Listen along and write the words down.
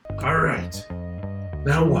All right.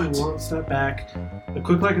 Now what? One step back. A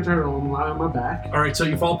quick like a turtle and lie on my back. All right, so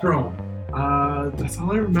you fall prone. That's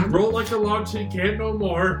all I remember. Roll like a log so you can't no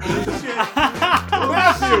more. With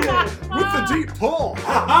the deep pull.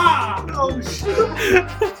 Oh, shit.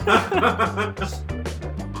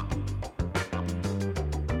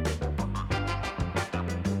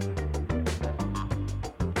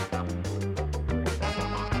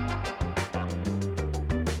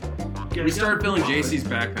 We start filling JC's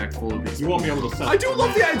backpack full of these. You won't be able to sell. I do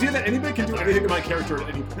love the idea that anybody can do anything to my character at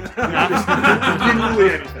any point.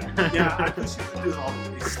 Literally anything. Yeah, I wish you could do all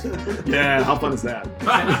of these. Yeah, how fun is that?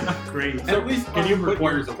 Great. So at least can you put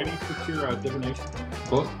your divination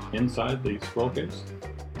book inside the scroll case?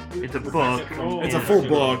 It's a book. It's a full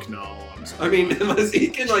book. No. I mean, unless he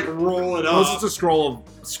can like roll it Unless up. it's a scroll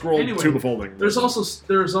Anyway, to the folding. There's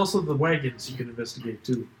also the wagons you can investigate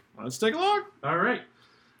too. Let's take a look. All right.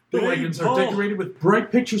 The Hey, wagons are Paul. decorated with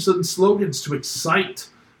bright pictures and slogans to excite.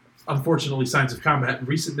 Unfortunately, signs of combat and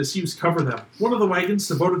recent misuse cover them. One of the wagons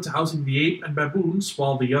devoted to housing the ape and baboons,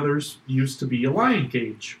 while the others used to be a lion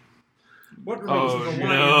cage. What remains of the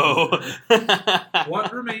lion?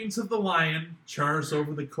 What remains of the lion chars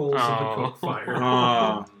over the coals of the cook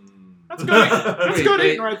fire. That's good. That's Wait, good they-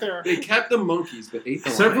 eating right there. They kept the monkeys, but ate the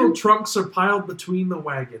Several lion? trunks are piled between the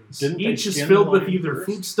wagons. Didn't they Each is skin filled the with lion either first?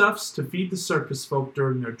 foodstuffs to feed the circus folk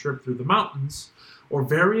during their trip through the mountains, or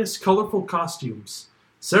various colorful costumes.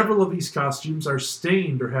 Several of these costumes are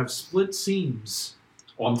stained or have split seams.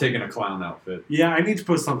 Well, I'm taking a clown outfit. Yeah, I need to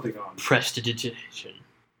put something on. Prestidigitation.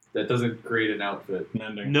 That doesn't create an outfit.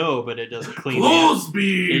 No, but it doesn't clean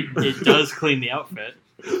Clothesbeam! it does clean the outfit.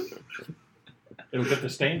 It'll get the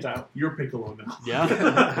stains out. You're Piccolo now. Yeah.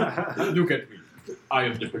 Look at me. I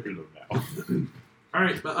am the Piccolo now.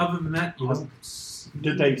 Alright, but other than that, you know.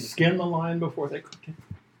 Did they skin the lion before they cooked it?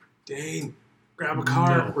 Dane, grab a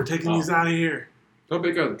card. No. We're taking these out of here. How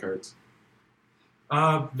big are the cards?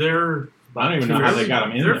 They're I don't even know how they got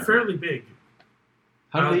them in they're there. fairly big.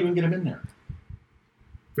 How did they even get them in there?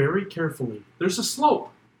 Very carefully. There's a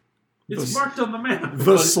slope. It's marked on the map.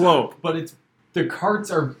 The slope. But the carts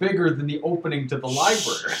are bigger than the opening to the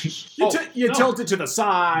library. You tilt it to the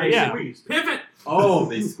side. Yeah. Pivot! Oh,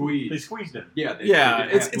 they squeezed. They squeezed it. Yeah,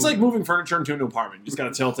 they It's did like moving furniture into a new apartment. You just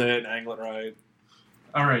gotta tilt it and angle it right.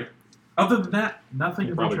 Alright. Other than that, nothing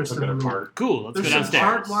You of probably interest took in it the room. apart. Cool. Let's There's go some downstairs.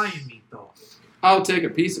 hard lion meat, though. I'll take a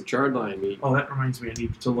piece of charred lion meat. Oh, that reminds me. I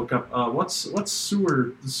need to look up what's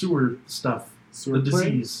sewer stuff. Sewer the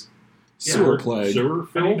plague? disease. Yeah. Sewer plague. Sewer I need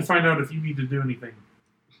to filled? find out if you need to do anything.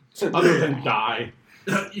 Other than die.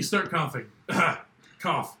 You start coughing.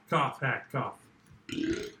 Cough, hack, cough.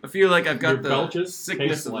 I feel like I've got Your the belches sickness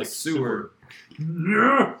taste of like the sewer.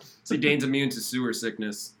 Yeah. See, Dane's immune to sewer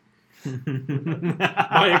sickness.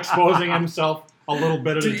 By exposing himself a little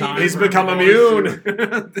bit at a time. He's become immune.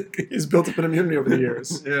 He's built up an immunity over the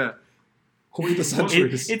years. Yeah. Over the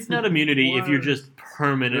centuries. It's not immunity if you're just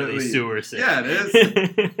permanently Really? sewer sick. Yeah, it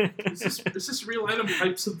is. Is this real item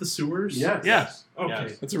types of the sewers? Yes. Yeah. Okay.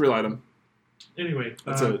 Yes. That's a real item. Anyway,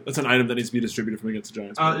 That's an item that needs to be distributed from Against the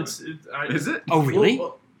Giants. by the way. Is it? Oh, really?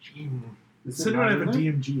 Well, Is does it anyone have a not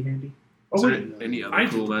in DMG handy? Is Oh, there wait. any other I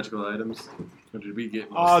cool did- magical items? Or did we get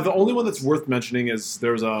The only one that's worth mentioning is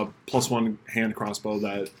there's a +1 hand crossbow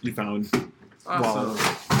that you found while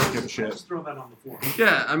Awesome. give a I'll shit. just throw that on the floor.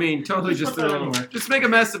 Yeah, I mean, totally just Put that throw. anywhere. Just make a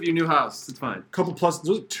mess of your new house. It's fine. Couple plus.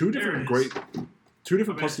 There's two There different it is.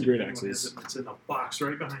 +2 great axes. It's in a box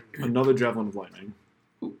right behind me. Another javelin of lightning.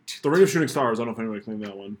 The ring of shooting stars. I don't know if anybody claimed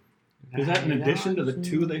that one. Is that in addition to the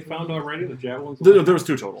two they found already? The javelins? There was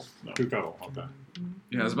 2 total. No. 2 total. Okay.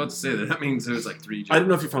 Yeah, I was about to say that. That means there's like 3. I don't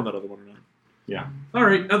know if you found that other one or not. Yeah. All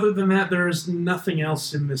right. Other than that, there is nothing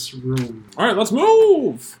else in this room. All right, let's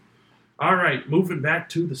move. All right, moving back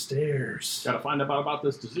to the stairs. Gotta find out about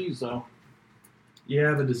this disease, though.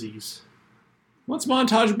 Yeah, the disease. Let's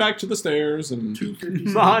montage back to the stairs and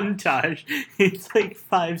Montage. It's like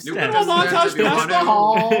 5 New steps. Just montage if you past the want to.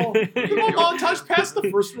 hall. Little montage past the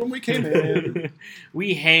first room we came in.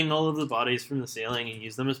 We hang all of the bodies from the ceiling and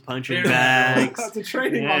use them as punching There. bags. That's a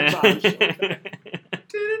training Yeah. montage.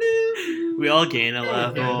 We all gain a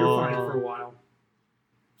Yeah, you're fine for a level. while.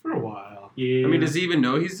 For a while. Yeah. I mean, does he even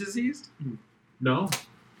know he's diseased? no,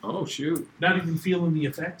 Oh, shoot. not even feeling the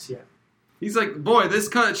effects yet. He's like, boy, this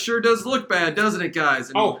cut sure does look bad, doesn't it, guys?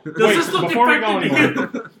 And Oh, Does wait, this look before we go infected to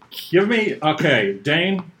anywhere, give me, okay,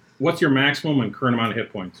 Dane, what's your maximum and current amount of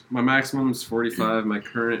hit points? my maximum is 45. My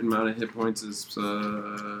current amount of hit points is,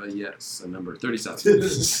 yes, a number 37.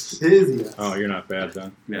 Is yes. Oh, you're not bad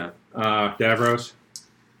then. Yeah. Davros,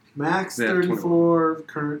 Max Yeah, 34,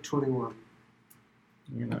 current 21.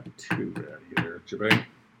 you're not too bad either. Jabay,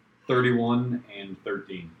 31 and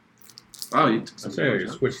 13. Oh, you took some Okay, I damage, can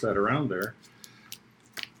huh? switch that around there.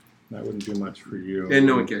 That wouldn't do much for you. And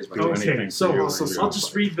no one cares about Do it. anything Okay, for so you. I'll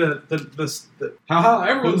just read the Haha,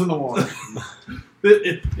 everyone's in the water.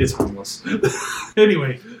 it's harmless.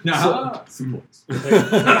 Anyway, Nah.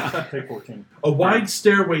 Take 14. a wide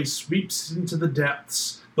stairway sweeps into the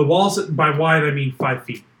depths. The walls, by wide I mean 5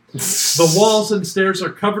 feet. The walls and stairs are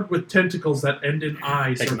covered with tentacles that end in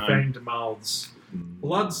eyes Take or 9. fanged mouths.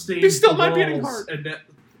 Blood stains These still the might be hitting walls, and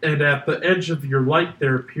at the edge of your light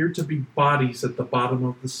there appear to be bodies at the bottom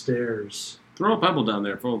of the stairs. Throw a pebble down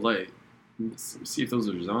there full of light. Let's see if those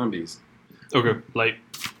are zombies. Okay, light.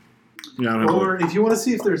 Yeah, I don't know. Or if you want to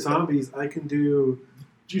see if they're zombies, I can do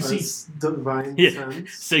Do you see? divine Yeah.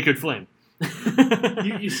 sense. Sacred flame.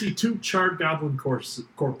 You see 2 charred goblin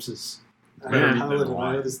corpses. I have a Yeah. paladin.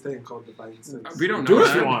 I have this thing called divine sense. We don't know Do it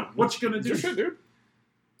that. if you want. What you gonna do? Do shit, dude.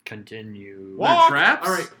 Continue. Are there traps?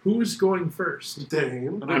 All right, who's going first?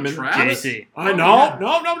 Dame. Are there I'm in- traps? JC. I Oh, know. yeah.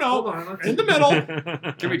 No. Hold on. let's In see. the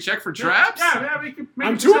middle. Can we check for traps? Yeah, make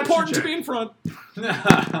I'm a too perception important to check. be in front.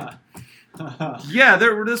 Yeah,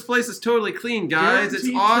 this place is totally clean, guys. It's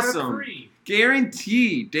Guaranteed awesome. trap-free.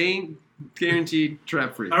 Guaranteed. Guaranteed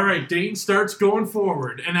trap free. All right, Dane starts going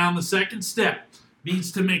forward, and on the second step,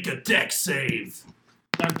 needs to make a dex save.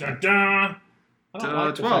 Dun, dun, dun. I don't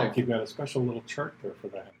like the 12. fact you've got a special little chart there for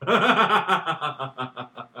that.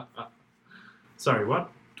 Sorry, what?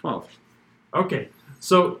 12. Okay,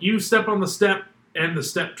 so you step on the step, and the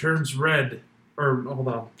step turns red. Or, hold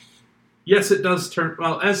on. Yes, it does turn...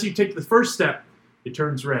 Well, as you take the first step, it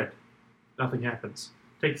turns red. Nothing happens.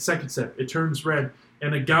 Take the second step, it turns red,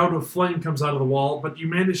 and a gout of flame comes out of the wall, but you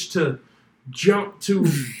manage to jump to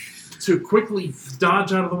quickly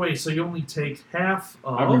dodge out of the way, so you only take half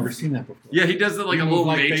of... I've never seen that before. Yeah, he does it like You a move little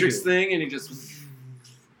like they matrix do. thing, and he just...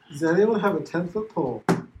 Does anyone have a 10-foot pole?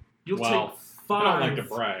 You'll Well, take I don't like 5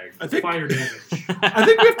 to brag. I think fire damage. I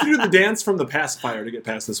think we have to do the dance from the pacifier to get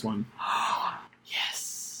past this one.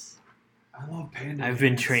 Yes. I love panda. I've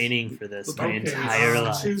been dance. training for this my Okay, entire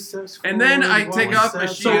life. 2 steps And then forward, I take 1 off my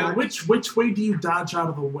step shield. So back. which way do you dodge out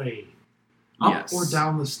of the way? Up Yes. or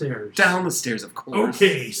down the stairs? Down the stairs, of course.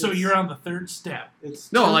 Okay, so you're on the third step.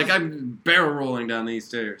 It's No, two- like I'm barrel rolling down these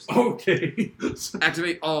stairs. Okay.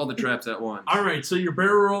 Activate all the traps at once. All right, so you're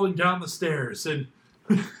barrel rolling down the stairs and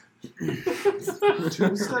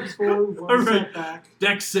 2 steps forward, 1 All right. step back.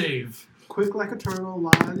 deck save. Quick like a turtle,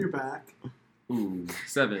 lie on your back. Ooh,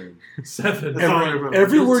 7. 7. That's all I remember.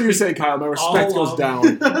 Every word you say, Kyle, my respect All goes of-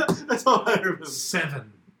 down. That's all I remember.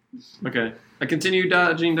 7. Okay. I continue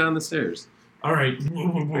dodging down the stairs. All right.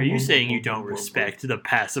 Are you saying you don't respect the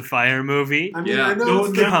pacifier movie? I mean, Yeah. I know Go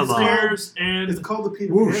it's, down Come the on. stairs it's and called the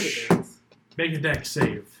Peter Whoosh. Pan dance. make a deck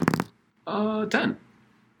save. 10.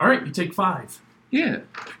 All right, you take 5. Yeah.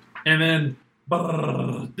 And then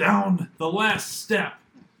down the last step,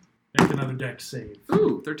 make another deck save.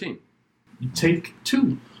 Ooh, 13. You take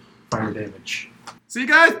 2 fire damage. See,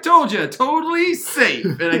 guys, told you, totally safe.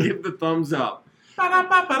 And I give the thumbs up.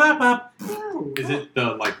 Ba-da-ba-ba-da-ba. Is it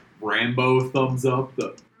the like Rambo thumbs up?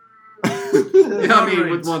 The Yeah, I mean,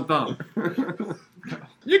 Alright. with one thumb.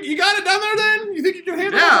 You got it down there then? You think you can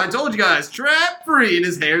handle Yeah, I it? told you guys, trap free. And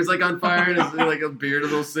his hair's like on fire, and his like a beard, a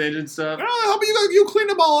little singe and stuff. Oh, how about you clean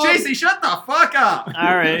them all up? JC, shut the fuck up.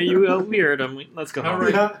 All right, we heard him. Let's go. All home.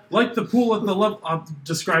 right. Yeah. Like the pool at the level, I'm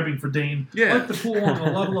describing for Dane. Yeah. Like the pool on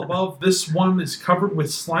the level above, this one is covered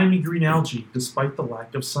with slimy green algae, despite the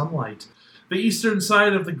lack of sunlight. The eastern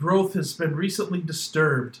side of the growth has been recently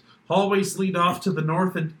disturbed. Hallways lead off to the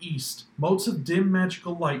north and east. Motes of dim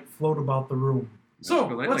magical light float about the room. So,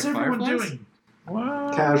 Magical light what's like everyone fireflies? doing?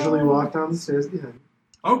 Casually walk down the stairs behind.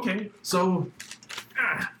 Okay, so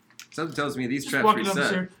Something tells me these just traps walking down the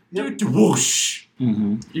reset. stairs. Yep. Whoosh!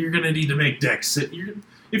 Mm-hmm. You're gonna need to make deck sit.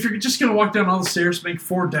 If you're just gonna walk down all the stairs, make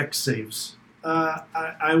 4 deck saves.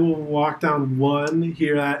 I will walk down 1,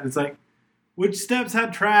 hear that, and it's like, which steps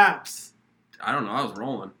had traps? I don't know, I was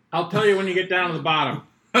rolling. I'll tell you when you get down to the bottom.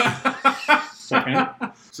 Second.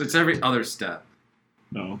 So it's every other step.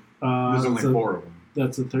 No, There's there's only 4 of them.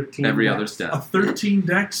 That's a 13. Every dex. other A step. 13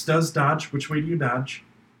 dex does dodge. Which way do you dodge?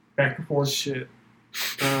 Back and forth. Shit.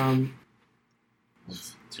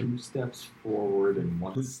 2 steps forward and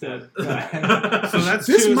 1 step back. So that's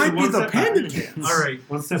This 2, might so be 1 the step back. panda dance. All right.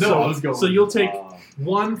 1 step So- back. so you'll take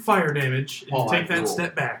 1 fire damage and Oh, take I that rolled.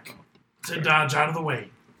 step back to dodge out of the way.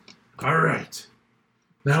 All right.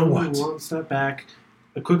 Now what? 1 step back.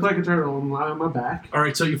 A quick like a turtle and lie on my back. All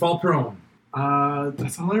right. So you fall prone.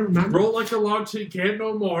 That's all I remember. Roll like a log till you can't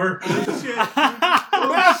no more.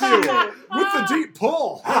 Matthew, with the deep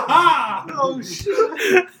pull. Ha Oh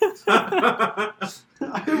shit!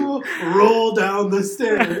 I you roll down the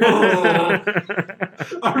stairs.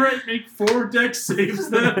 All right, make 4 dex saves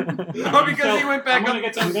then. Oh, because he went back I'm up.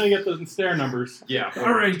 gonna get the stair numbers. Yeah.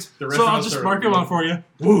 All right, The rest so of I'll us just are- mark them out for you.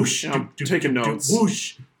 Whoosh. Yeah, I'm taking notes.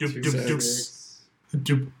 Whoosh. Doop, doop, doop. 6,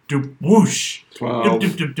 Doop, doop, whoosh. 12,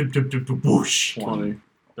 Doop, doop, doop, doop, doop, doop, whoosh. 20.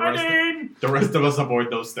 The rest of us avoid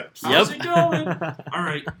those steps. Yep. How's it going? All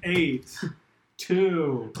right. 8,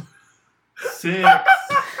 2, 6,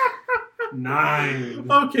 9.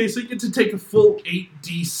 Okay, so you get to take a full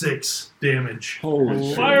 8d6 damage. Holy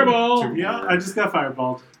shit. Fireball. Yeah, I just got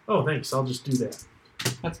fireballed. Oh, thanks. I'll just do that.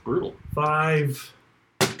 That's brutal. 5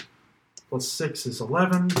 plus 6 is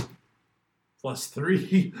 11. Plus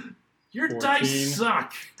 3. Your 14. dice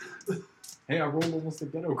suck. Hey, I rolled almost a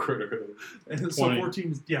ghetto critter. And so 20.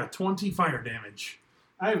 14 is, 20 fire damage.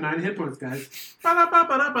 I have 9 hit points, guys.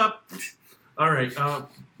 Ba-da-ba-ba-da-ba. All right,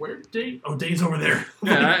 where Dane? Oh, Dane's over there.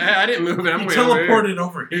 Yeah, I didn't move it. I'm He way over here. teleported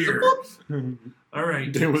over here. All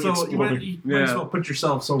right, Dane was so you might exploding. as Yeah. well put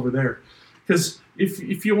yourselves over there. Because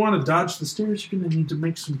if you want to dodge the stairs, you're going to need to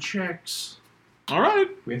make some checks. All right.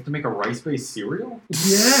 We have to make a rice-based cereal?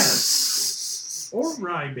 Yes. Or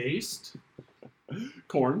rye-based.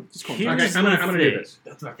 Corn. Just corn. Here's Okay, I'm gonna the do thing. this.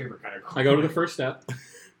 That's my favorite kind of corn. I go to the first step.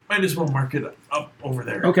 Might as well mark it up over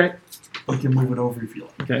there. Okay. We can move it over if you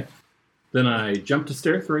like. Okay. Then I jump to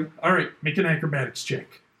stair 3. All right, make an acrobatics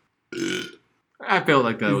check. I felt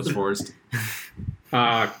like that was forced.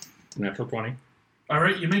 Natural 20. All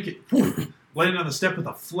right, you make it. Land on the step with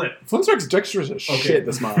a flip. Flintstrike's dexterous as shit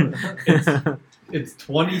this mod. It's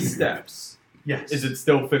 20 steps. Yes. Is it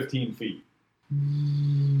still 15 feet?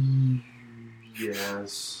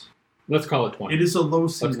 Yes. Let's call it 20. It is a low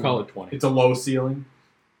ceiling. Let's call it 20. It's a low ceiling?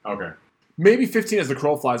 Okay. Maybe 15 as the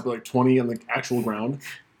crow flies, but like 20 on the actual ground.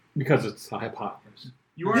 Because it's a hypotenuse.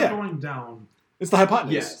 You are Yeah. going down. It's the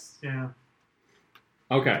hypotenuse. Yes. Yeah.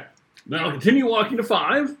 Okay. Then I'll continue walking to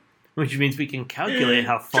 5. Which means we can calculate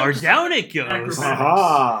how far down it goes. Acrobatics.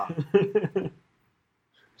 Aha!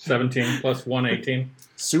 17 plus 1, 18.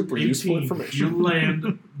 Super useful 18. information. You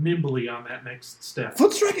land nimbly on that next step.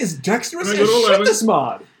 Flintstrike is dexterous I as go to shit 11. this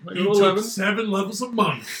mod. I He go to took 11. 7 levels of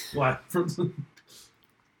monk.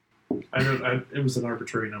 It was an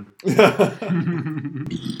arbitrary number.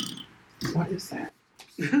 What is that?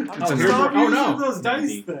 Stop here's where- using no. those dice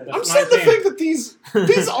 19. then. I'm starting to 19. think that these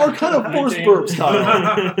are kind of forced 19. burps,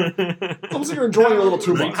 Kyle. Almost like you're enjoying it a little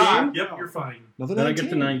too much. 19? Yep, you're fine. Another Then I get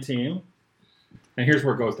to 19. And here's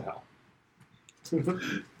where it goes to hell.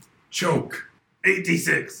 Choke.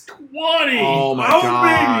 86. 20! Oh my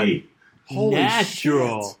god. baby! Holy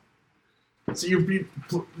Natural. shit.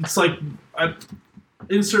 So it's like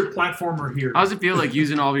insert platformer here. How does it feel like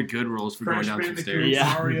using all your good rolls for Crash going down some Bandicoot, stairs?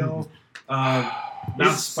 Yeah. Mario,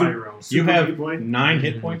 not Spyro. You Super have Meat Boy. 9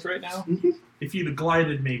 hit points right now? If you'd have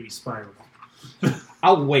glided, maybe Spyro.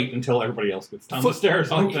 I'll wait until everybody else gets down the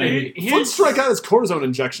stairs. Okay. Flintstrike got his cortisone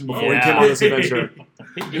injection before Yeah. he came on this adventure.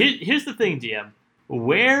 Here's the thing, DM.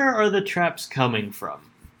 Where are the traps coming from?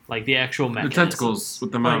 Like the actual The mechanisms? tentacles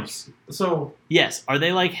with the Like, mouse. so, Yes. Are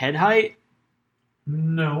they like head height?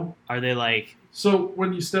 no. Are they like... So,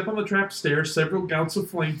 when you step on the trap stair, several gouts of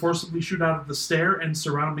flame forcibly shoot out of the stair and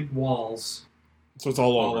surrounding walls. So it's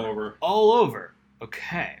all All over. over. all over?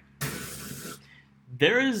 Okay.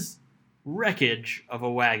 There is wreckage of a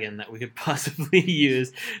wagon that we could possibly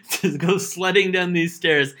use to go sledding down these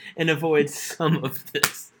stairs and avoid some of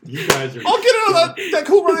this. You guys are... I'll get out of that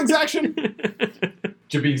cool runnings action.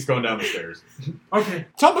 Jabin's going down the stairs. Okay.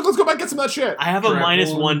 Topic, let's go back and get some of that shit. I have a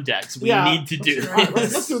Grapple. -1 dex. We Yeah. need to do All right,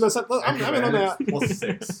 this. let's do this. I'm in on that. Plus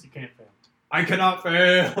 6. You can't fail. I cannot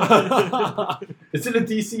fail. Is it a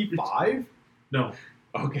DC 5? No,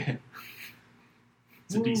 Okay.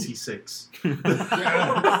 it's a DC 6.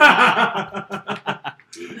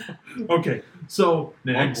 Okay, so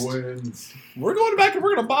next. wins. We're going back and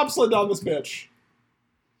we're going to bobsled down this bitch.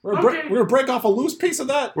 We're gonna Okay. we're gonna break off a loose piece of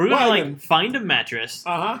that We're gonna wagon. like find a mattress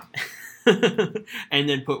and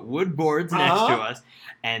then put wood boards next to us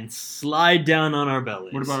and slide down on our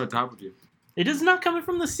bellies. What about on top of you? It is not coming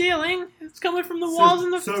from the ceiling. It's coming from the walls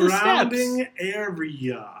and the steps. surrounding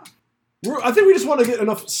area. I think we just want to get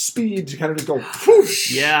enough speed to kind of just go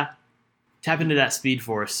whoosh. Yeah. Tap into that speed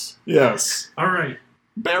force. Yes. All right,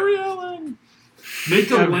 Barry Allen.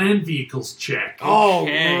 make a land vehicles check. Oh,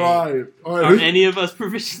 Okay. right. All right. Are any of us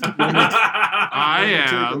proficient? I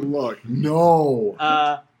Take a am. look. No.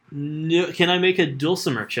 No, can I make a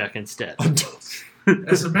dulcimer check instead?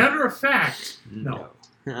 As a matter of fact, no.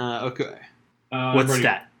 Okay. What Everybody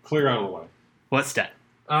stat? Clear out of the way. What stat?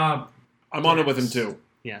 I'm on it with him too.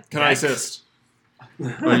 Yeah. Can I Dex. assist?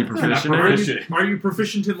 Are you proficient? Are you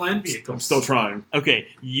proficient in land vehicles? I'm still trying. Okay,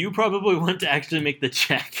 you probably want to actually make the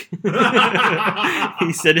check.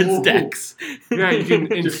 He said it's Dex. Yeah, you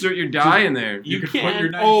can insert your die in there. You could can. put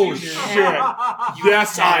your 19 Oh, in. shit.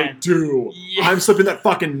 Yes, I do. Yeah. I'm slipping that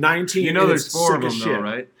fucking 19. You know and there's it's 4 of sick them, as though, shit.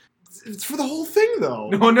 right? It's for the whole thing, though.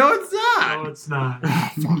 No, it's not. No, it's not.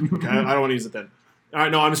 Fuck. Okay, I don't want to use it then. All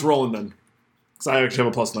right, no, I'm just rolling then. Because I actually have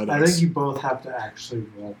a plus in my I dice. think you both have to actually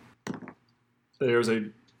roll. There's a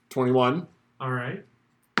 21, All right.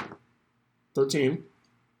 13,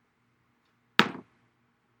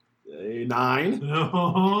 a 9.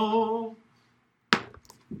 No.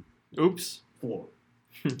 Oops. 4.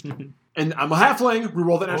 And I'm a halfling.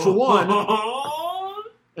 Reroll that natural 1.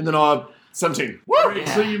 And then 17. All right,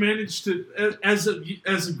 so you managed to, as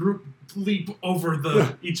a group, leap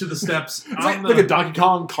over each of the steps. It's like a Donkey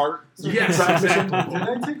Kong cart. Yes, track mission. exactly. Did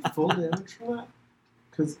I take full damage from that?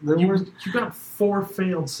 Because there You was got 4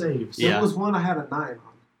 failed saves. Yeah. there was one I had a 9 on.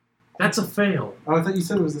 That's a fail. Oh, I thought you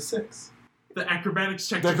said it was a 6. The acrobatics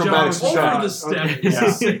check The to jump acrobatics over check. the step Okay. is Yeah.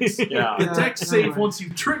 a 6. Yeah. The Yeah, dex never save, mind. once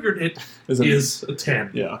you've triggered it, Is it- is a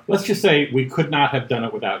 10. Yeah. Let's just say we could not have done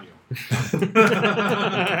it without you.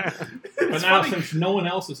 But It's now, funny. since no one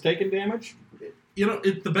else has taken damage, You know,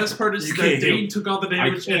 the best part is You that can't Dane heal. took all the I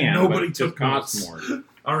damage can, and nobody but took it costs notes. more.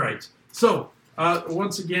 All right. So,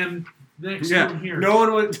 once again, next Yeah, room here.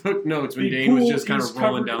 no one took notes when The Dane was pool just kind is of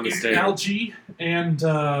rolling covered down the in stairs. algae, and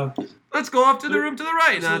Let's go off to the room to the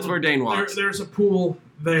right, and that's where Dane walks. there's a pool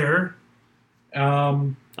there.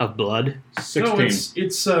 Of blood. 16. No,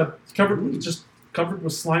 it's covered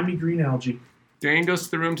with slimy green algae. Dane goes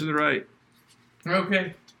to the room to the right.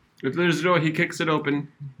 Okay. If there's a door, he kicks it open,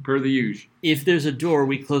 per the usual. If there's a door,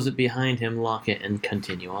 we close it behind him, lock it, and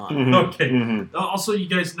continue on. Okay. Mhm. Also, you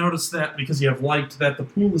guys notice that because you have light, that the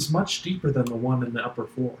pool is much deeper than the one in the upper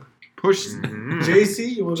floor. Push. JC,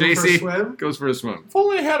 you want to go for a JC swim? goes for a swim. If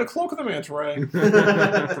only I had a cloak of the manta ray.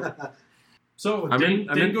 So I'm Dane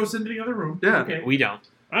in- goes into the other room. Yeah. Okay. We don't.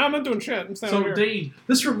 I'm not doing shit. I'm standing So over here. Dane,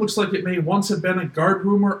 this room looks like it may once have been a guard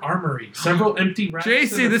room or armory. Several empty racks.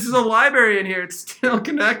 JC, and this is a library in here. It's still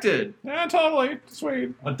connected. Yeah, totally.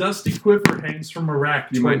 Sweet. a dusty quiver hangs from a rack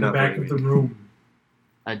You toward might the not back believe of the me. room.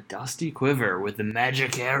 A dusty quiver with the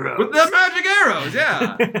magic arrow. With the magic arrows,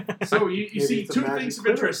 yeah. So you Maybe see it's a two magic things of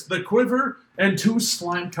quiver. interest: the quiver and 2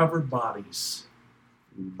 slime-covered bodies.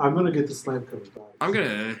 I'm going to get the slime covered body. I'm going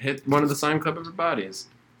to hit one of the slime club of her bodies.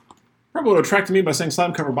 Probably would have attracted me by saying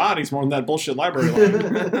slime covered bodies more than that bullshit library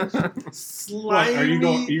line. Slimy. What, are you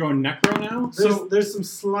going necro now? There's some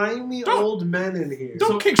slimy Don't- old men in here.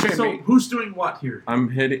 Don't kick shame So me. who's doing what here? I'm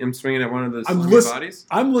swinging at one of the I'm slimy listen- bodies.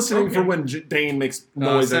 I'm listening Okay. for when Dane makes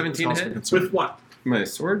noise. 17 that hit? calls for concern. With what? My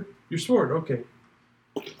sword? Your sword. Okay.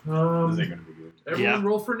 This ain't going to be good. Everyone Yeah.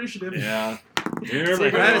 roll for initiative. Yeah. Here It's we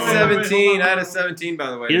like- go. I had a Wait, hold on, 17. hold on. I had a 17,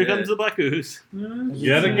 by the way. Here to hit comes it. the black ooze.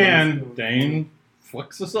 Yet again, Dane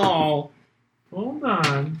flicks us all. Hold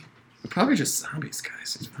on. Probably just zombies,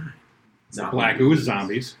 guys. It's fine. Black ooze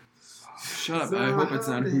zombies. Shut up. I hope it's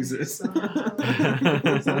not who's this.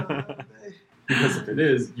 Because if it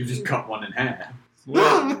is, you just cut one in half.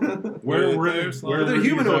 Where were They're these,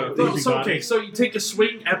 humanoid. So, these so, okay, bodies? so you take a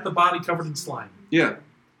swing at the body covered in slime. Yeah.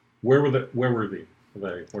 Where were they? Where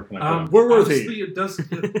can I go? Where were they? Honestly, it does.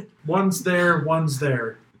 One's there, one's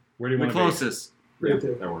there. Where do you The want closest. Right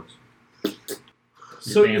there. That works.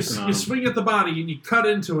 So you dancing on you 'em. swing at the body and you cut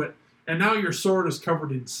into it, and now your sword is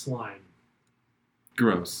covered in slime.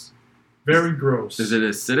 Gross. Very gross. Is it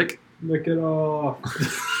acidic? Lick it off.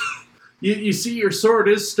 You see your sword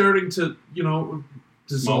is starting to,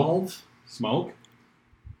 dissolve. Smoke?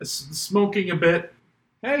 It's smoking a bit.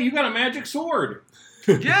 Hey, you got a magic sword.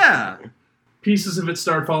 Yeah. Pieces of it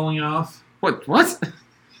start falling off. What?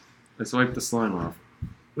 I swiped the slime off.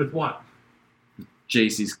 With what?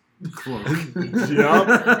 JC's cloak. Yup.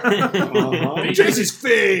 Uh-huh. JC's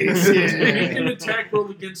face. Make an attack roll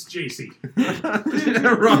against JC.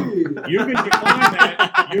 Wrong. You can decline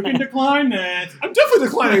that. You can decline that. I'm definitely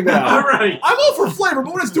declining that. All right. I'm all for flavor,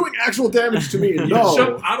 but when it's doing actual damage to me, You no.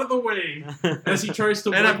 jump out of the way as he tries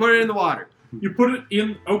to. And I put it in the water. You put it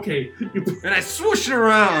in. Okay. You put, And I swoosh it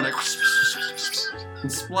around.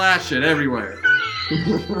 And splash it everywhere.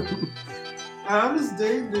 Honest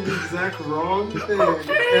Dave did the exact wrong thing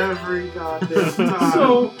every goddamn time.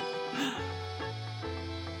 so.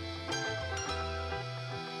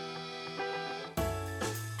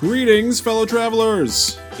 Greetings, fellow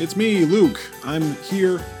travelers! It's me, Luke. I'm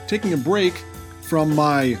here taking a break from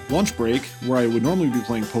my lunch break, where I would normally be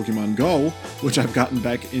playing Pokemon Go, which I've gotten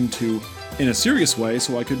back into in a serious way,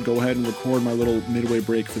 so I could go ahead and record my little midway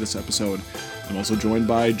break for this episode. I'm also joined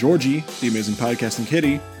by Georgie, the amazing podcasting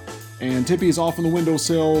kitty, and Tippy is off on the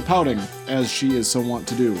windowsill pouting, as she is so wont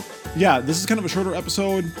to do. Yeah, this is kind of a shorter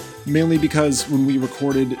episode, mainly because when we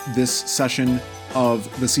recorded this session of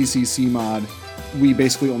the CCC mod, we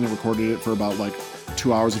basically only recorded it for about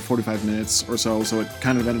 2 hours and 45 minutes or so it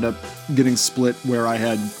kind of ended up getting split where I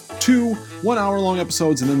had 2 1-hour-long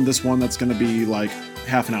episodes and then this one that's going to be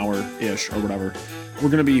half an hour-ish or whatever. We're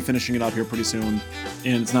going to be finishing it up here pretty soon,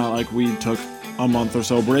 and it's not like we took a month or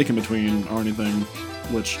so break in between or anything,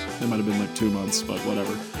 which it might have been 2 months, but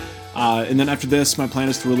whatever. And then after this, my plan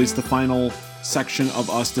is to release the final section of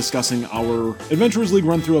us discussing our Adventurers League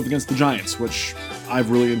run-through of Against the Giants, which I've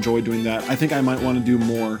really enjoyed doing that. I think I might want to do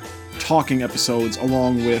more talking episodes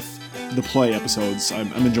along with the play episodes.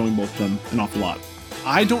 I'm enjoying both of them an awful lot.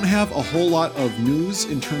 I don't have a whole lot of news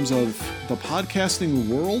in terms of the podcasting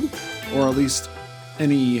world, or at least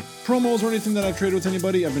any promos or anything that I've traded with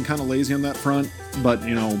anybody. I've been kind of lazy on that front, but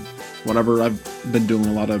whatever. I've been doing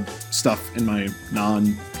a lot of stuff in my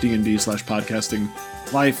non-D&D/podcasting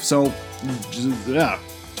life, so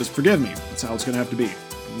just forgive me. That's how it's going to have to be.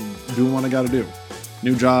 Doing what I got to do.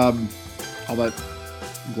 New job, all that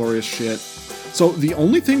glorious shit. So the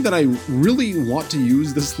only thing that I really want to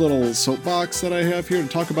use this little soapbox that I have here to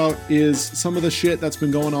talk about is some of the shit that's been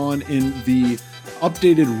going on in the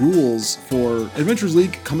updated rules for Adventures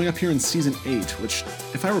League coming up here in Season 8, which,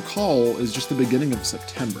 if I recall, is just the beginning of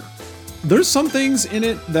September. There's some things in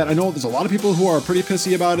it that I know there's a lot of people who are pretty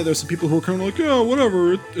pissy about it. There's some people who are kind of yeah,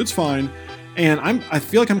 whatever, it's fine. And I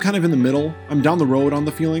feel like I'm kind of in the middle. I'm down the road on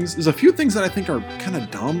the feelings. There's a few things that I think are kind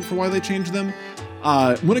of dumb for why they changed them.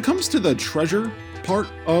 When it comes to the treasure part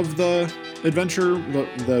of the adventure,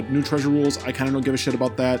 the new treasure rules, I kind of don't give a shit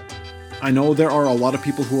about that. I know there are a lot of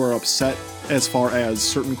people who are upset as far as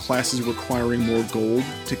certain classes requiring more gold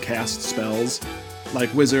to cast spells,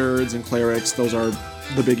 like wizards and clerics. Those are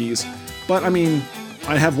the biggies. But I mean,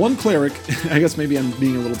 I have one cleric, I guess maybe I'm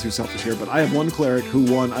being a little too selfish here, but I have one cleric who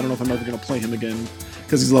won. I don't know if I'm ever going to play him again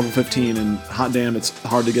because he's level 15 and hot damn, it's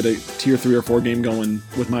hard to get a tier 3 or 4 game going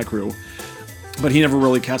with my crew. But he never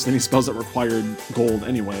really cast any spells that required gold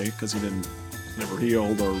anyway, because he never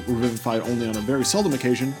healed or revivified only on a very seldom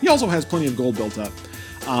occasion. He also has plenty of gold built up.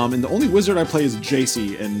 And the only wizard I play is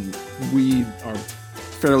JC, and we are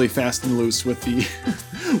fairly fast and loose with the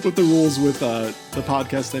with the rules with the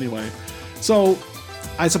podcast anyway. So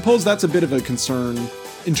I suppose that's a bit of a concern.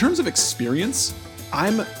 In terms of experience,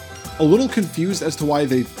 I'm a little confused as to why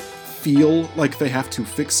they feel like they have to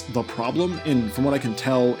fix the problem. And from what I can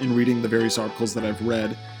tell in reading the various articles that I've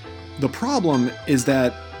read, the problem is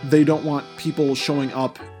that they don't want people showing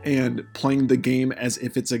up and playing the game as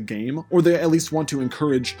if it's a game, or they at least want to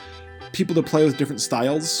encourage people to play with different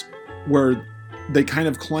styles, where they kind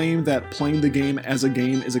of claim that playing the game as a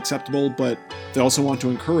game is acceptable, but they also want to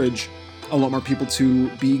encourage a lot more people to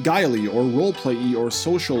be guile-y or roleplay-y or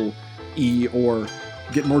social-y or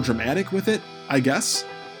get more dramatic with it, I guess.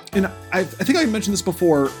 And I think I mentioned this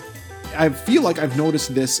before. I feel like I've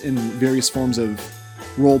noticed this in various forms of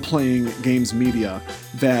role-playing games media,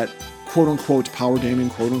 that quote-unquote power gaming,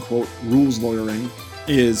 quote-unquote rules lawyering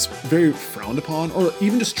is very frowned upon, or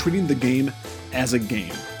even just treating the game as a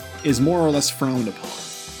game is more or less frowned upon.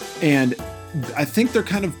 And I think they're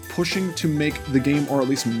kind of pushing to make the game, or at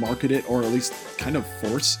least market it, or at least kind of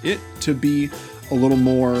force it to be a little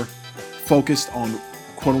more focused on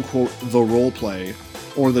quote-unquote the roleplay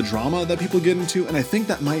or the drama that people get into. And I think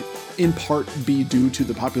that might in part be due to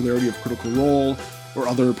the popularity of Critical Role or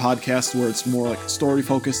other podcasts where it's more like story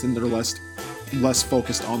focused and they're less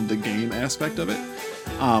focused on the game aspect of it.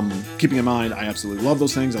 Keeping in mind, I absolutely love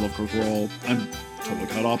those things. I love Critical Role. I'm totally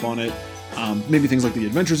caught up on it. Maybe things like the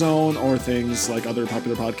Adventure Zone, or things like other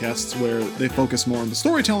popular podcasts where they focus more on the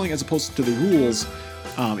storytelling as opposed to the rules,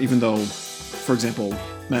 even though, for example,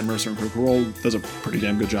 Matt Mercer and Critical Role does a pretty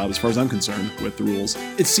damn good job as far as I'm concerned with the rules.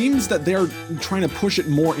 It seems that they're trying to push it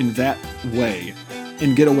more in that way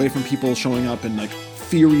and get away from people showing up and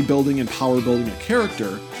theory building and power building a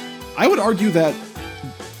character. I would argue that,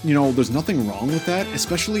 there's nothing wrong with that,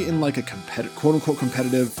 especially in a quote-unquote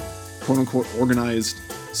competitive, quote-unquote organized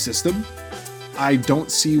system. I don't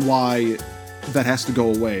see why that has to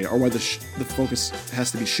go away, or why the focus has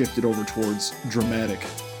to be shifted over towards dramatic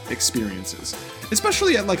experiences.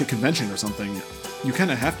 Especially at a convention or something, you kind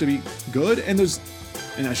of have to be good, and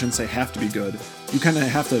I shouldn't say have to be good, you kind of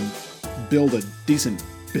have to build a decent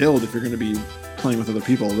build if you're going to be playing with other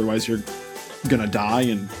people, otherwise you're going to die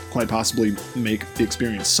and quite possibly make the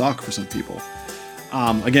experience suck for some people.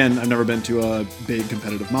 Again, I've never been to a big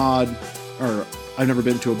competitive mod, or I've never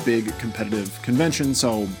been to a big competitive convention,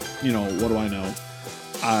 so, what do I know?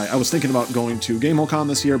 I was thinking about going to GameholeCon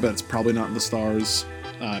this year, but it's probably not in the stars.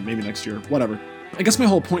 Maybe next year, whatever. I guess my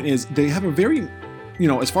whole point is they have a very,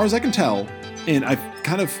 as far as I can tell, and I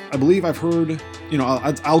believe I've heard,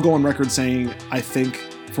 I'll go on record saying I think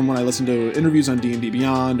from when I listen to interviews on D&D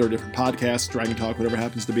Beyond or different podcasts, Dragon Talk, whatever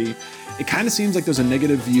happens to be, it kind of seems like there's a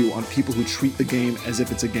negative view on people who treat the game as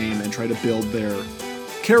if it's a game and try to build their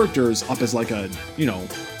characters up as like an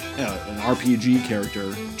RPG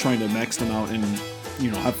character, trying to max them out and,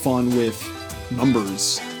 have fun with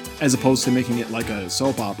numbers as opposed to making it like a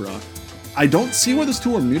soap opera. I don't see where those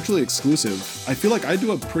two are mutually exclusive. I feel like I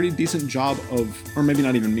do a pretty decent job of, or maybe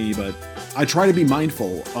not even me, but I try to be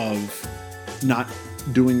mindful of not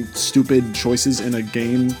doing stupid choices in a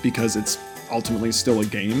game because it's ultimately still a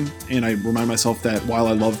game. And I remind myself that while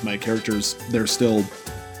I love my characters, they're still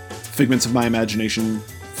figments of my imagination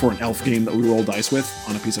for an elf game that we roll dice with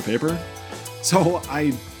on a piece of paper. So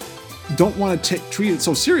I don't want to treat it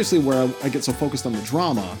so seriously where I get so focused on the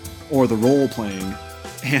drama or the role playing.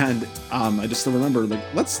 And I just still remember,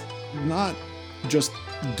 let's not just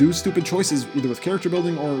do stupid choices either with character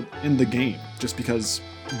building or in the game, just because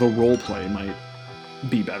the role play might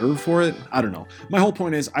be better for it. I don't know. My whole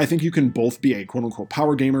point is, I think you can both be a quote-unquote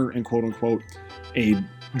power gamer and quote-unquote a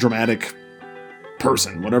dramatic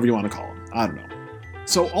person, whatever you want to call them. I don't know.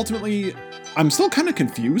 So ultimately, I'm still kind of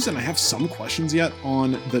confused, and I have some questions yet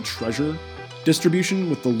on the treasure distribution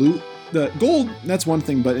with the loot. The gold, that's one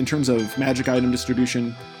thing, but in terms of magic item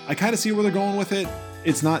distribution, I kind of see where they're going with it.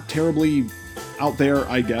 It's not terribly out there,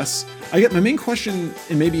 I guess. I get my main question,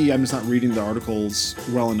 and maybe I'm just not reading the articles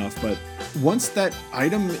well enough, but once that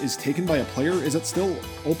item is taken by a player, is it still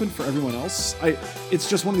open for everyone else? It's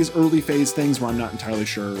just one of these early phase things where I'm not entirely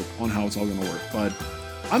sure on how it's all going to work, but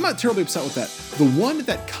I'm not terribly upset with that. The one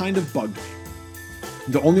that kind of bugged me,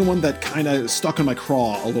 the only one that kind of stuck in my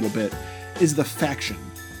craw a little bit, is the faction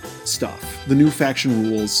stuff, the new faction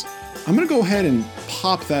rules. I'm going to go ahead and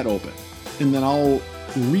pop that open, and then I'll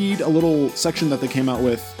read a little section that they came out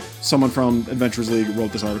with. Someone from Adventurers League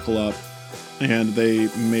wrote this article up, and they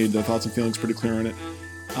made their thoughts and feelings pretty clear on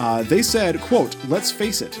it. They said, quote, "Let's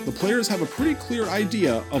face it, the players have a pretty clear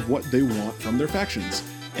idea of what they want from their factions,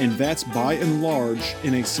 and that's by and large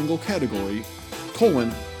in a single category,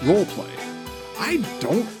 roleplay." I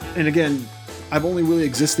don't, and again, I've only really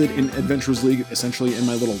existed in Adventurers League essentially in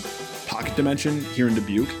my little pocket dimension here in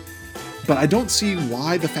Dubuque, but I don't see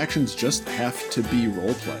why the factions just have to be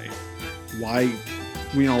roleplay. Why,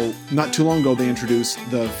 not too long ago they introduced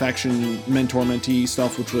the faction mentor-mentee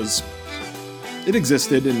stuff, which was, it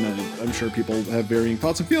existed, and I'm sure people have varying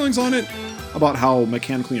thoughts and feelings on it about how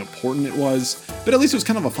mechanically important it was, but at least it was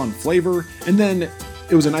kind of a fun flavor, and then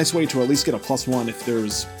it was a nice way to at least get a +1 if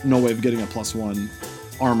there's no way of getting a +1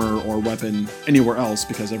 armor or weapon anywhere else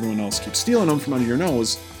because everyone else keeps stealing them from under your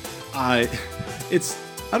nose. I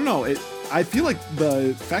don't know, I feel like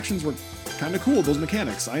the factions were kind of cool, those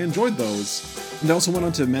mechanics. I enjoyed those. And they also went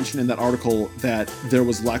on to mention in that article that there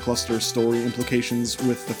was lackluster story implications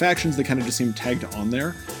with the factions that kind of just seemed tagged on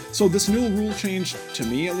there. So this new rule change, to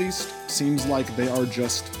me at least, seems like they are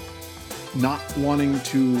just not wanting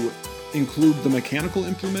to include the mechanical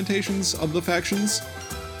implementations of the factions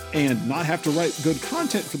and not have to write good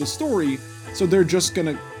content for the story, so they're just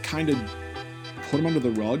gonna kind of put them under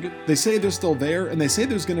the rug. They say they're still there, and they say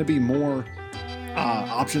there's gonna be more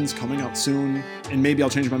options coming out soon, and maybe I'll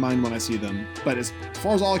change my mind when I see them, but as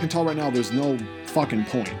far as all I can tell right now, there's no fucking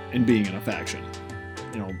point in being in a faction.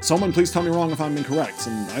 Someone please tell me wrong if I'm incorrect,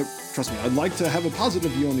 and trust me, I'd like to have a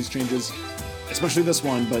positive view on these changes, especially this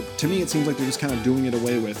one, but to me it seems like they're just kind of doing it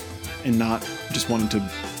away with and not just wanting to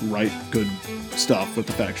write good stuff with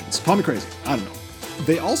the factions. Call me crazy, I don't know.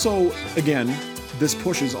 They also, again, this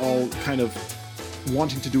push is all kind of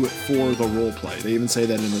wanting to do it for the roleplay. They even say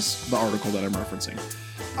that in the article that I'm referencing.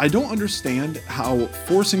 I don't understand how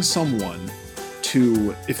forcing someone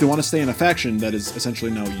to, if they want to stay in a faction that is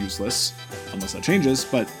essentially now useless, unless that changes,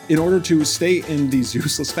 but in order to stay in these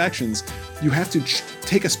useless factions, you have to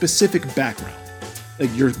take a specific background.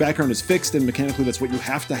 Like, your background is fixed, and mechanically that's what you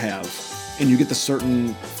have to have, and you get the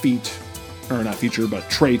certain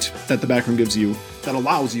trait that the background gives you that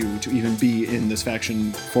allows you to even be in this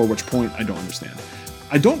faction, for which point I don't understand.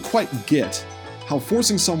 I don't quite get how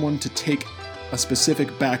forcing someone to take a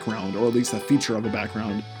specific background, or at least a feature of a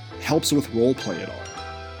background, helps with roleplay at all.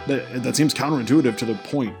 That seems counterintuitive to the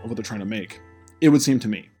point of what they're trying to make. It would seem to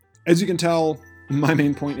me. As you can tell, my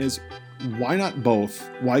main point is, why not both?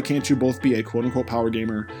 Why can't you both be a quote-unquote power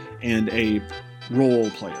gamer and a role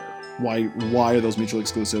player? Why are those mutually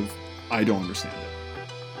exclusive? I don't understand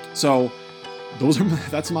it. So,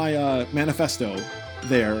 that's my manifesto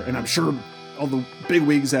there, and I'm sure all the big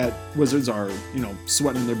wigs at Wizards are,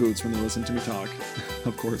 sweating in their boots when they listen to me talk,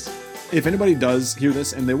 of course. If anybody does hear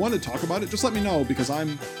this and they want to talk about it, just let me know, because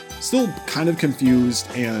I'm still kind of confused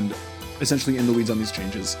and essentially in the weeds on these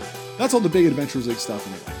changes. That's all the big Adventures League stuff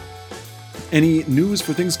anyway. Any news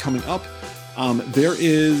for things coming up? There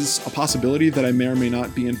is a possibility that I may or may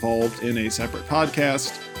not be involved in a separate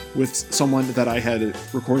podcast with someone that I had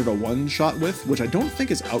recorded a one-shot with, which I don't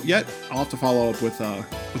think is out yet. I'll have to follow up with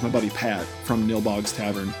my buddy Pat from Neil Boggs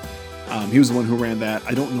Tavern. He was the one who ran that.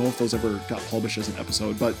 I don't know if those ever got published as an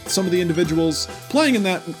episode, but some of the individuals playing in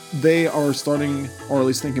that, they are starting, or at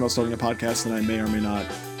least thinking about starting a podcast, and I may or may not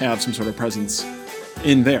have some sort of presence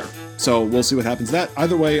in there. So we'll see what happens to that.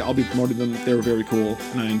 Either way, I'll be promoting them. They were very cool,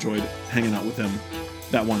 and I enjoyed hanging out with them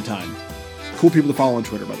that one time. Cool people to follow on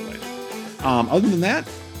Twitter, by the way. Other than that,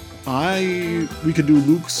 we could do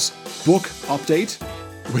Luke's book update,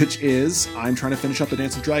 which is I'm trying to finish up The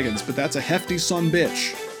Dance of Dragons, but that's a hefty son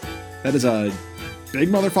bitch. That is a big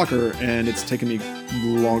motherfucker, and it's taken me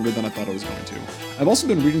longer than I thought it was going to. I've also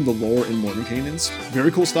been reading the lore in Mordenkainen's.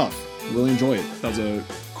 Very cool stuff. Really enjoy it. That was a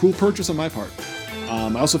cool purchase on my part.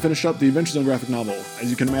 I also finished up the Adventure Zone graphic novel. As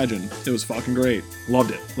you can imagine, it was fucking great.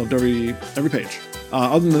 Loved it. Loved every page.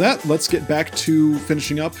 Other than that, let's get back to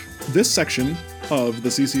finishing up this section of the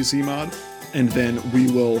CCC mod, and then we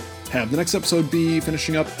will have the next episode be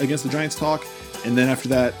finishing up Against the Giants talk, and then after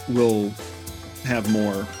that, we'll have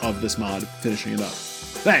more of this mod finishing it up.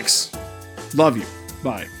 Thanks. Love you.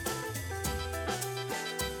 Bye.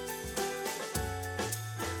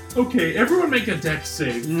 Okay, everyone make a dex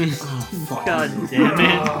save. God damn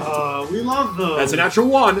it. We love those. That's a natural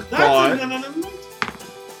one, but...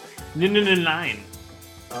 Nine.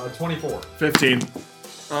 24. 15.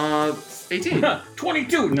 18.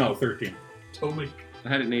 22. No, 13. Tomek, I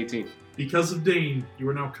had it in 18. because of Dane, you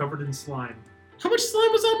are now covered in slime. How much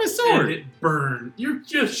slime was on my sword? And it burned. You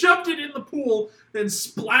just shoved it in the pool and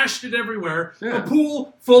splashed it everywhere. Yeah. A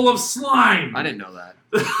pool full of slime. I didn't know that.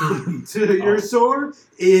 Your sword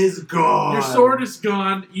is gone. Your sword is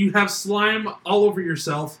gone. You have slime all over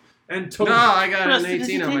yourself. And Tomek. No, I got an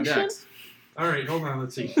 18 on my dex. All right, hold on.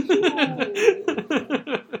 Let's see.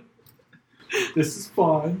 This is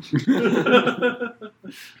fun.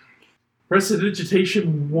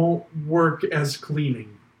 Prestidigitation won't work as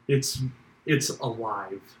cleaning. It's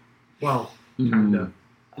alive. Well, kinda.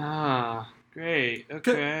 Great.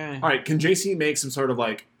 Okay. All right, can JC make some sort of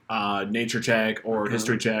nature check or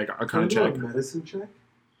history check, arcana check Medicine check?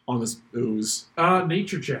 on this ooze?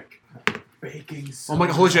 Nature check. Baking Oh my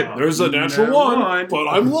god, holy shit, there's a natural one, but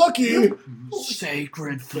I'm lucky.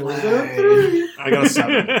 Sacred flame. I got a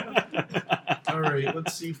 7. All right,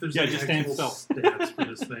 let's see if there's Yeah, any just stand actual still. stats for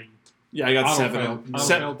this thing. Yeah, I got Auto 7. fail. Auto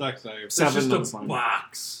Se- fail dex save. It's 7 just on a slime.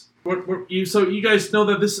 box. So you guys know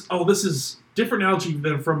that this is different algae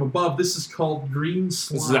than from above. This is called green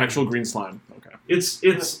slime. This is actual green slime. Okay. It's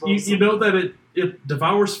you know that it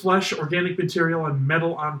devours flesh, organic material, and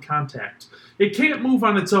metal on contact. It can't move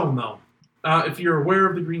on its own though. If you're aware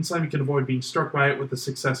of the green slime, you can avoid being struck by it with a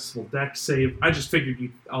successful dex save. I just figured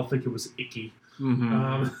you all think it was icky.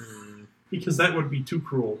 Because that would be too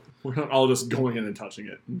cruel. We're not all just going in and touching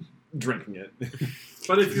it, drinking it.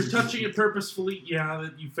 But if you're touching it purposefully, yeah,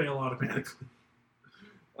 then you fail automatically.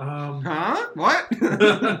 Huh? What?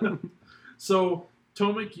 So,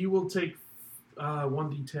 Tomek, you will take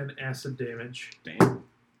 1d10 acid damage. Damn.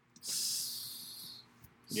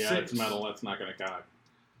 Yeah, it's metal. That's not going to count.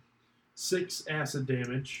 6 acid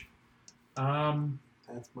damage.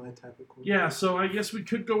 That's my type of cool. Yeah, so I guess we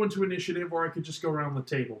could go into initiative, or I could just go around the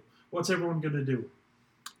table. What's everyone going to do?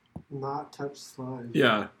 Not touch slime.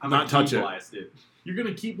 Yeah, I'm not gonna touch key it. blast it. You're going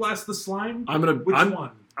to key blast the slime? I'm gonna Which I'm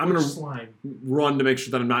one? I'm Which gonna- slime? run to make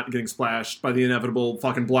sure that I'm not getting splashed by the inevitable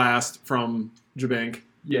fucking blast from Jabink.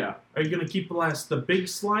 Yeah. Are you going to keep blast the big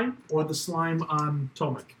slime or the slime on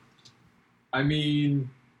Tomek? I mean,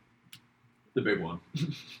 the big one.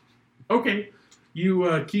 Okay.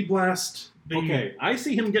 You key blast the... Okay, I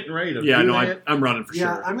see him getting ready to Yeah, do no, that. I'm running for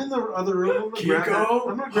Yeah, sure. I'm in the other room. I'm gonna grab Kiko?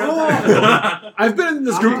 that. I'm gonna grab that. I've been in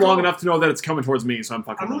this I'm group gonna long go- enough to know that it's coming towards me, so I'm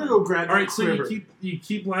fucking I'm gonna running. go grab All right, that so quiver. you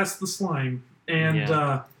keep blast the slime, and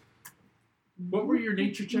Yeah. what were your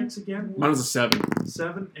nature checks again? Mine was a 7.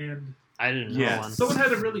 7 and I didn't know Yes. one. someone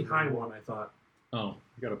had a really high one. I thought Oh,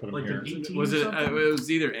 you got to put him like here. an 18. Was or it? something? It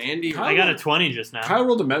was either Andy or I got a 20 just now. Kyle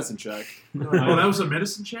rolled a medicine check. Oh, that was a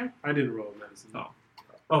medicine check. I didn't roll medicine.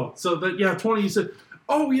 Oh, so that 20. You said,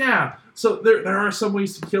 oh yeah. So there are some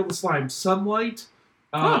ways to kill the slime: sunlight,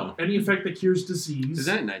 any effect that cures disease, Is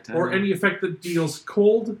that at nighttime? or any effect that deals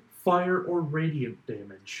cold, fire, or radiant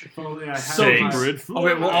damage. If only I had Sacred Oh,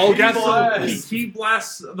 wait, we'll all get He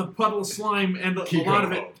blasts the puddle of slime, and a lot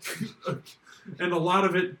of it, and a lot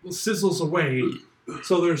of it sizzles away.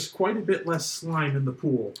 So there's quite a bit less slime in the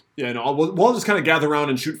pool. Yeah, no, we'll all just kind of gather around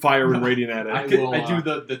and shoot fire and radiant at it. I do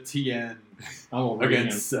the TN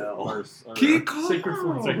against Cell. Sacred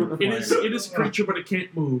flame. It is a creature, but it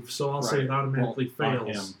can't move, so I'll say it automatically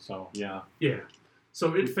fails. So yeah. Yeah.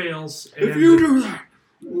 So it fails. If and you do that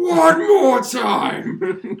one more time,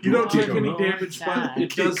 you don't take any More damage, but time.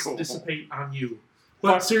 it does dissipate on you.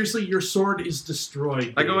 But seriously, your sword is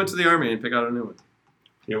destroyed. I go into the army and pick out a new one.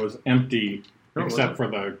 It was empty Oh, except for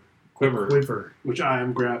the quiver. Quiver. which I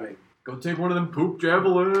am grabbing. Go take one of them poop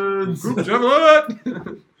javelins. Group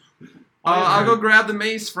javelin! I'll go grab the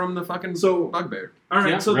mace from the fucking bugbear. All right,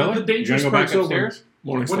 Yeah, so really? the dangerous You gonna go back part's over. upstairs?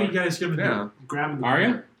 What are you guys going to Yeah. do? I'm grabbing the Are you?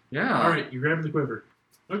 quiver. Yeah. All right, you're grabbing the quiver.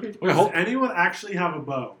 Okay. Okay, Does anyone actually have a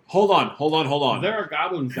bow? hold on. There are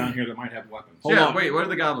goblins down here that might have weapons. Hold yeah, on. wait, what do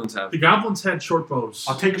the goblins have? The goblins had short bows.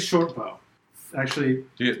 I'll take a short bow. Actually,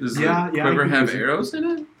 Does Yeah, the yeah, I quiver can have use it. arrows in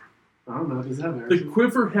it? I don't know. Does it have The arrows?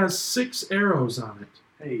 quiver has 6 arrows on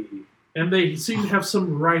it, Hey. and they seem to have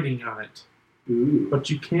some writing on it, Ooh. but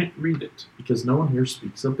you can't read it because no one here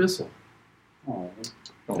speaks Abyssal. Oh.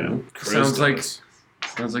 Yeah. Sounds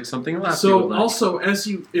like something left. So also, if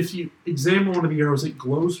you examine one of the arrows, it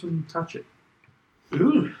glows when you touch it.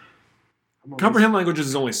 Ooh. Comprehend languages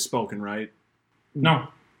is only spoken, right? No.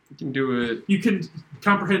 you can do it. You can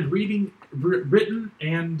comprehend reading, written,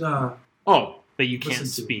 and Oh, But you can't Listen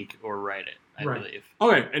to speak or write it, I Right. believe.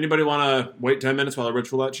 okay. Anybody want to wait 10 minutes while I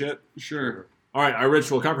ritual that shit? Sure. All right, our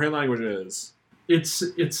ritual, comprehend languages. it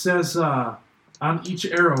says on each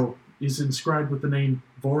arrow is inscribed with the name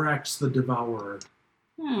Vorax the Devourer.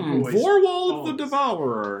 Always. Vorwald the Always.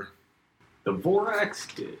 Devourer. The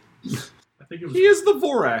Vorax did. I think it was. He is the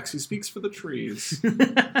Vorax. He speaks for the trees.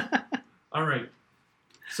 All right.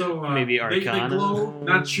 So Maybe they Arcana? glow.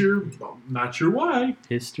 Not sure why.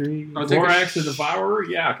 History. I'll take a Vorax the Devourer?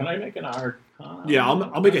 Yeah, can I make an arcana? Yeah,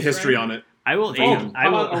 I'll make a history on it. I will Oh, aid. I How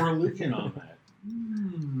about a will. religion on that?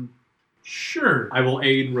 Sure. I will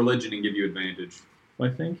aid religion and give you advantage. Why,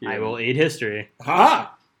 thank you. I will aid history.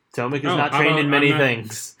 Ha! Tomik is Oh, not how trained about in many I'm not-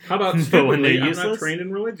 things. How about But when they're stupidly, I'm not useless? trained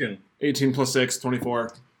in religion. 18 plus 6,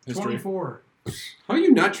 24. History. 24. How are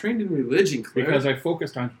you not trained in religion, Claire? Because I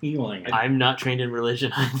focused on healing. I'm not trained in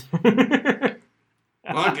religion either.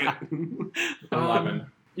 Fuck it. 11.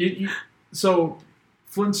 So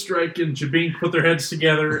Flintstrike and Jabin put their heads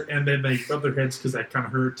together, and then they rub their heads because that kind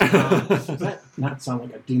of hurt. Does that not sound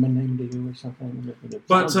like a demon name to you or something?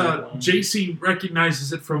 But JC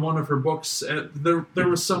recognizes it from one of her books. There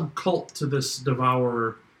was some cult to this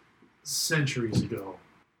devourer centuries ago.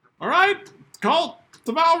 All right, cult,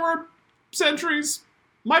 Devourer, centuries.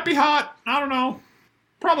 Might be hot. I don't know.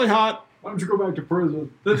 Probably hot. Why don't you go back to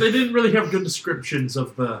prison? They didn't really have good descriptions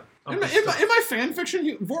of the. Of In the my, stuff. in my fan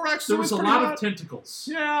fiction, Vorax There was a pretty lot hot. of tentacles.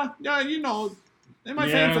 Yeah, you know. In my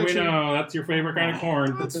Yeah, fan we fiction. know. That's your favorite kind of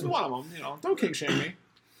corn. That's one of them, you know. Don't king shame me.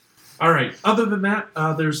 All right. Other than that,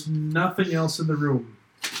 there's nothing else in the room.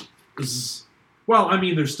 Well, I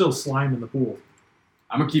mean, there's still slime in the pool.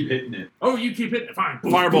 I'm gonna keep hitting it. Oh, you keep hitting it. Fine.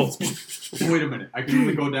 Firebolts. Wait a minute. I can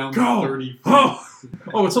only go down Go. 30 feet.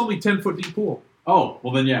 Oh, it's only 10-foot deep pool. Oh,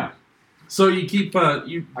 well then yeah. So you keep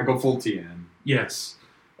you I go full TN. yes,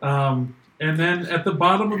 and then at the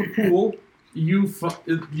bottom of the pool, you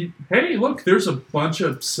hey, look, there's a bunch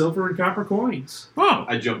of silver and copper coins. Oh,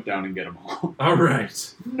 I jump down and get them all. All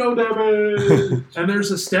right, No damage! and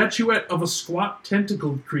there's a statuette of a squat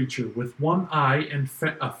tentacled creature with one eye and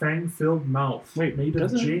a fang-filled mouth. Wait, made of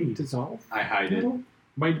doesn't it jade. dissolve? I hide it.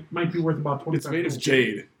 Might be worth about 25. it's made of gold.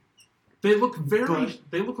 jade. They look very. But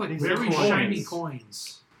They look like these are very coins. shiny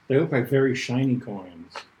coins. They look like very shiny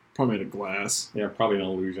coins. Probably made of glass. Yeah, probably an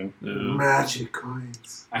illusion. Yeah. Magic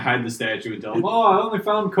coins. I hide the statue and tell them, oh, I only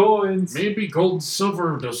found coins. Maybe gold and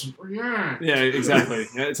silver doesn't. Yeah. Yeah, exactly.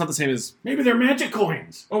 Yeah, it's not the same as. Maybe they're magic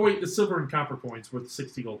coins. Oh wait, the silver and copper coins worth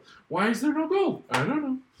 60 gold. Why is there no gold? I don't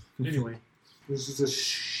know. Anyway, This is a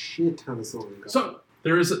shit ton of silver. and copper. so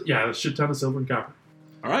there is a shit ton of silver and copper.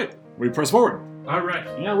 All right, we press forward. All right.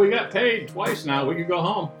 Yeah, we got paid twice now. We could go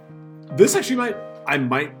home. This actually I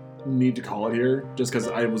might need to call it here, just because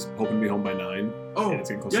I was hoping to be home by 9. Oh, Yeah, it's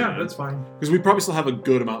getting close to yeah, 9. that's fine. Because we probably still have a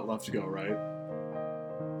good amount left to go, right?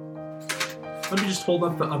 Let me just hold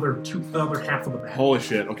up the other half of the map. Holy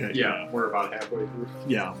shit! Okay. Yeah, we're about halfway through.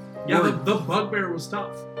 Yeah. Yeah, the bugbear was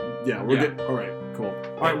tough. Yeah. We're Yeah. good. All right. Cool.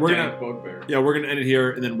 All right. We're gonna. Bugbear. Yeah, we're gonna end it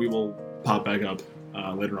here, and then we will pop back up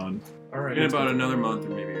later on. All right. In about another month or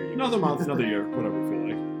maybe a year. Another month, another year, whatever we feel